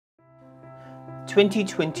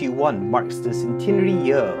2021 marks the centenary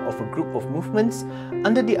year of a group of movements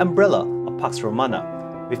under the umbrella of Pax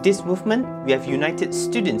Romana. With this movement, we have united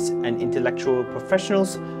students and intellectual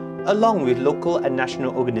professionals along with local and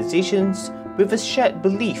national organizations with a shared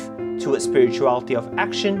belief towards spirituality of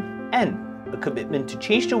action and a commitment to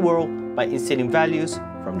change the world by instilling values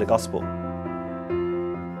from the gospel.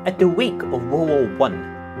 At the wake of World War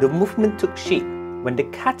I, the movement took shape when the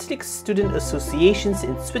Catholic student associations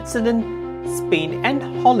in Switzerland, Spain and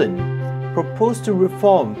Holland proposed to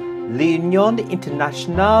reform l'Union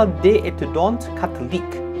Internationale des Étudiants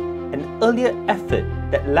Catholiques, an earlier effort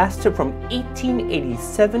that lasted from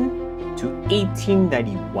 1887 to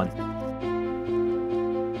 1891.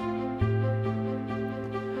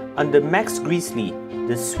 Under Max Griesli,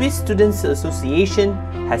 the Swiss Students Association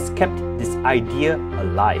has kept this idea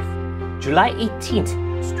alive. July 18th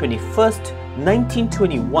to 21st,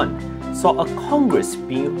 1921 saw a congress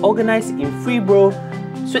being organized in Freiburg,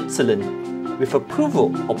 Switzerland, with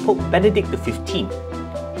approval of Pope Benedict XV.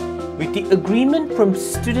 With the agreement from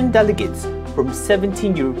student delegates from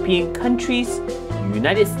 17 European countries, the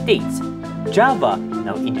United States, Java,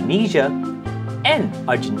 now Indonesia, and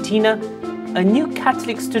Argentina, a new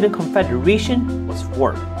Catholic Student Confederation was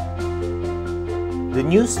formed. The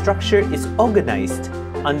new structure is organized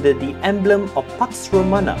under the emblem of Pax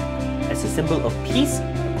Romana as a symbol of peace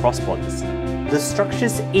across borders. The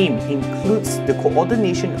structure's aim includes the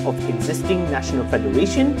coordination of existing national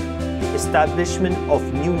federation, the establishment of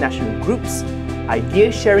new national groups,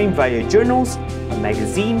 idea sharing via journals, a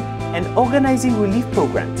magazine, and organizing relief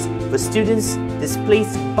programs for students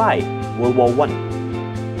displaced by World War I.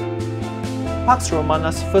 Pax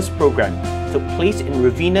Romana's first program took place in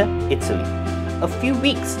Ravenna, Italy, a few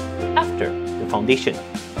weeks after the foundation.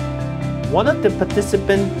 One of the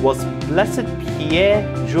participants was Blessed Pier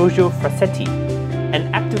Giorgio Frasetti, an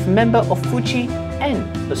active member of Fuci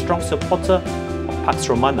and a strong supporter of Pax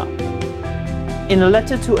Romana. In a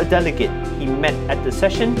letter to a delegate he met at the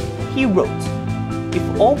session, he wrote, "If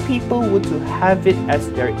all people were to have it as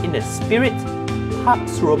their inner spirit,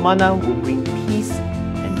 Pax Romana will bring peace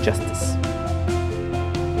and justice."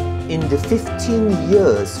 In the 15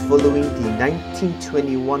 years following the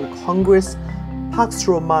 1921 Congress, Pax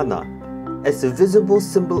Romana, as a visible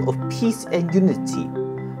symbol of peace and unity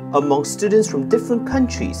among students from different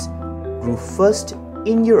countries, grew first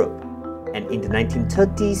in Europe and in the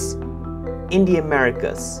 1930s in the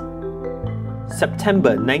Americas.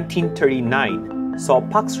 September 1939 saw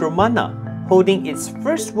Pax Romana holding its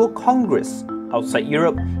first World Congress outside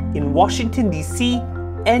Europe in Washington, D.C.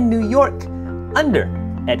 and New York under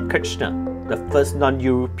Ed Kirchner, the first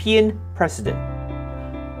non-European president.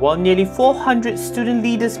 While nearly 400 student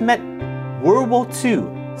leaders met, World War II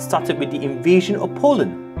started with the invasion of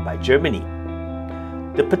Poland by Germany.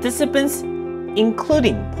 The participants,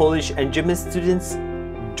 including Polish and German students,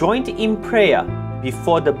 joined in prayer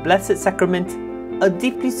before the Blessed Sacrament, a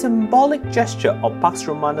deeply symbolic gesture of Pax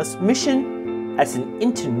Romana's mission as an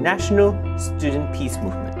international student peace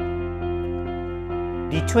movement.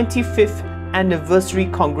 The 25th Anniversary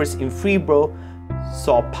Congress in Freiburg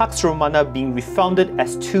saw Pax Romana being refounded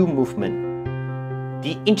as two movements: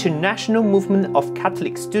 the International Movement of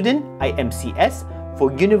Catholic Students, IMCS,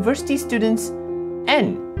 for university students,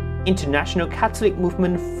 and International Catholic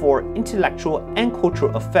Movement for Intellectual and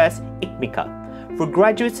Cultural Affairs, ICMICA, for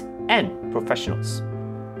graduates and professionals.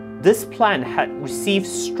 This plan had received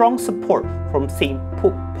strong support from St.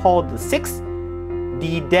 Pope Paul VI,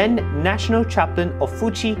 the then national chaplain of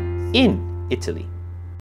Fuci in Italy.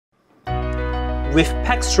 With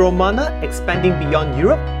Pax Romana expanding beyond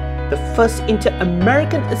Europe, the first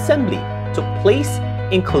Inter-American Assembly took place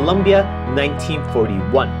in Colombia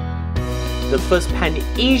 1941. The first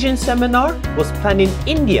Pan-Asian seminar was planned in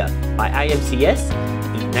India by IMCS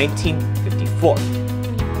in 1954.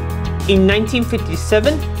 In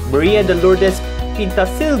 1957, Maria de Lourdes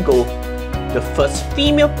Pintasilgo, the first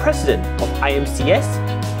female president of IMCS,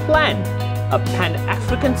 planned a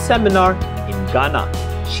Pan-African seminar in Ghana.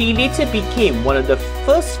 She later became one of the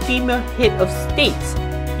first female head of states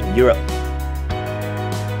in Europe.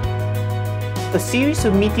 A series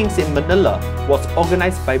of meetings in Manila was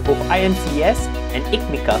organized by both IMCS and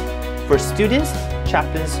ICMICA for students,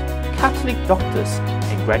 chaplains, Catholic doctors,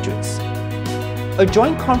 and graduates. A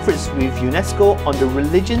joint conference with UNESCO on the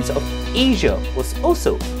religions of Asia was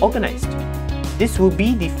also organized. This will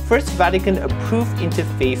be the first Vatican-approved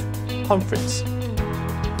interfaith conference.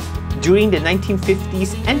 During the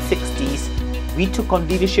 1950s and 60s, we took on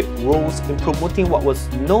leadership roles in promoting what was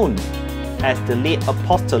known as the Late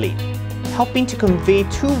Apostolate, helping to convey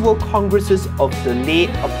two World Congresses of the Late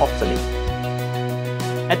Apostolate.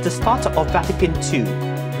 At the start of Vatican II,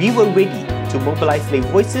 we were ready to mobilize lay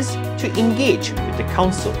voices to engage with the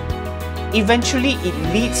Council. Eventually, it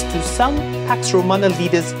leads to some Pax Romana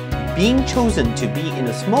leaders being chosen to be in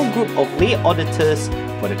a small group of lay auditors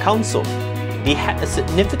for the Council. They had a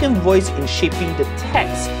significant voice in shaping the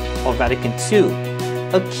text of Vatican II.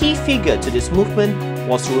 A key figure to this movement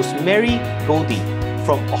was Rosemary Goldie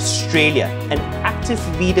from Australia, an active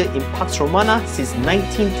leader in Pax Romana since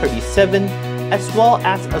 1937, as well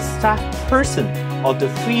as a staff person of the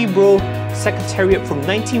Free Bro Secretariat from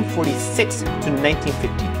 1946 to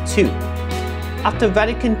 1952. After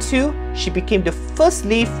Vatican II, she became the first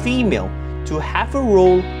lay female to have a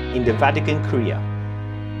role in the Vatican Curia.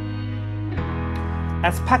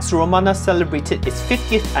 As Pax Romana celebrated its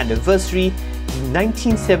 50th anniversary, the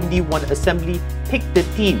 1971 Assembly picked the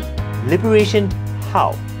theme, Liberation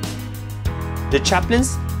How? The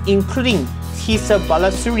chaplains, including Tisa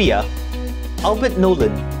Balasuria, Albert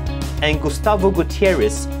Nolan, and Gustavo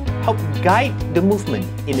Gutierrez, helped guide the movement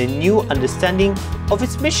in a new understanding of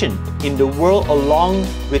its mission in the world along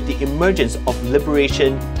with the emergence of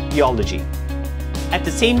liberation theology. At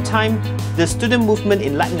the same time, the student movement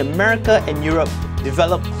in Latin America and Europe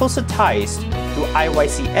developed closer ties to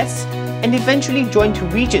IYCS and eventually joint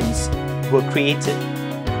regions were created.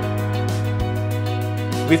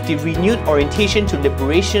 With the renewed orientation to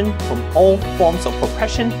liberation from all forms of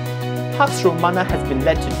oppression, Pax Romana has been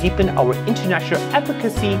led to deepen our international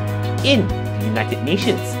advocacy in the United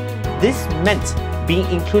Nations. This meant being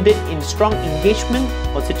included in strong engagement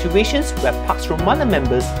on situations where Pax Romana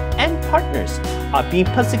members and partners are being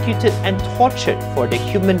persecuted and tortured for their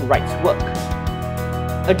human rights work.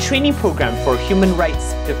 A training program for human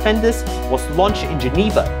rights defenders was launched in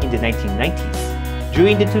Geneva in the 1990s.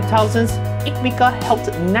 During the 2000s, ICMICA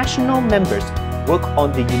helped national members work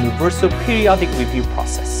on the Universal Periodic Review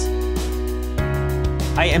process.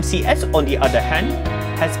 IMCS, on the other hand,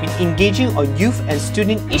 has been engaging on youth and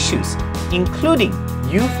student issues, including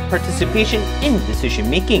youth participation in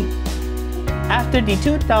decision-making. After the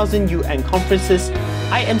 2000 UN conferences,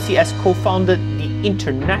 IMCS co-founded the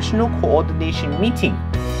International Coordination Meeting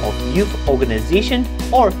of Youth Organization,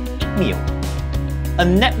 or ICMIO, a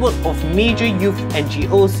network of major youth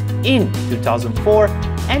NGOs in 2004,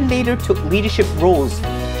 and later took leadership roles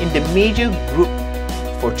in the major group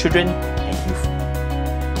for children and youth.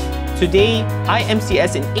 Today,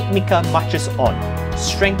 IMCS and ICMICA marches on,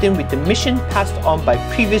 strengthened with the mission passed on by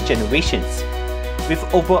previous generations. With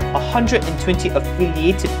over 120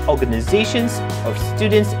 affiliated organizations of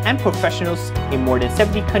students and professionals in more than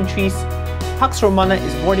 70 countries, Pax Romana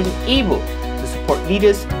is more than able to support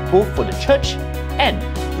leaders both for the Church and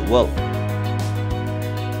the world.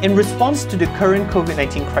 In response to the current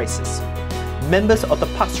COVID-19 crisis, members of the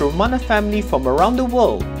Pax Romana family from around the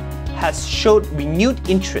world has showed renewed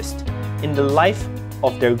interest in the life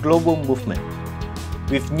of their global movement.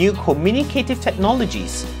 With new communicative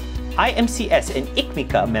technologies, IMCS and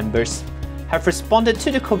ICMICA members have responded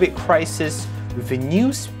to the COVID crisis with a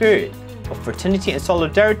new spirit of fraternity and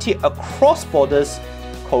solidarity across borders,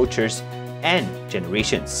 cultures, and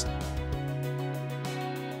generations.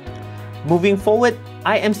 Moving forward,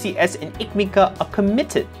 IMCS and ICMICA are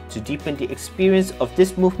committed to deepen the experience of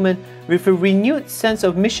this movement with a renewed sense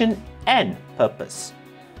of mission and purpose.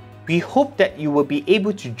 We hope that you will be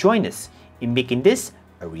able to join us in making this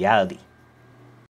a reality.